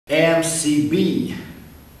MCB,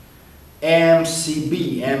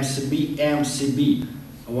 MCB, MCB, MCB.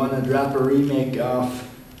 I wanna drop a remake of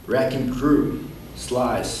Wreckin' Crew,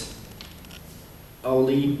 Slice.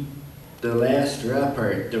 Only the last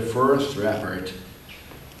rapper, the first rapper.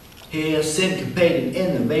 He is syncopating,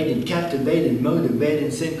 innovating, captivating,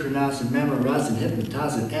 motivating, synchronizing, memorizing,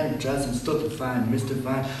 hypnotizing, energizing, stultifying,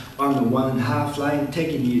 mystifying, on the 1.5 line,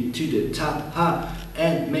 taking you to the top,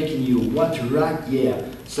 and making you want to rock, yeah.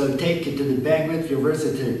 So take it to the bank with your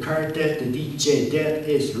versatile card that the DJ that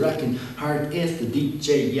is rocking hard is the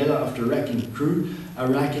DJ Yellow of the Wreckin' Crew.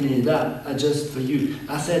 I'm rocking it up just for you.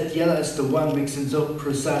 I said Yellow is the one mixing so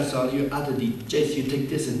precise. All you other DJs, you take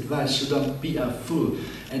this advice, you don't be a fool.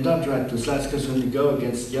 And don't try to slice, cause when you go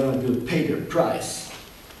against Yellow, you'll pay the price.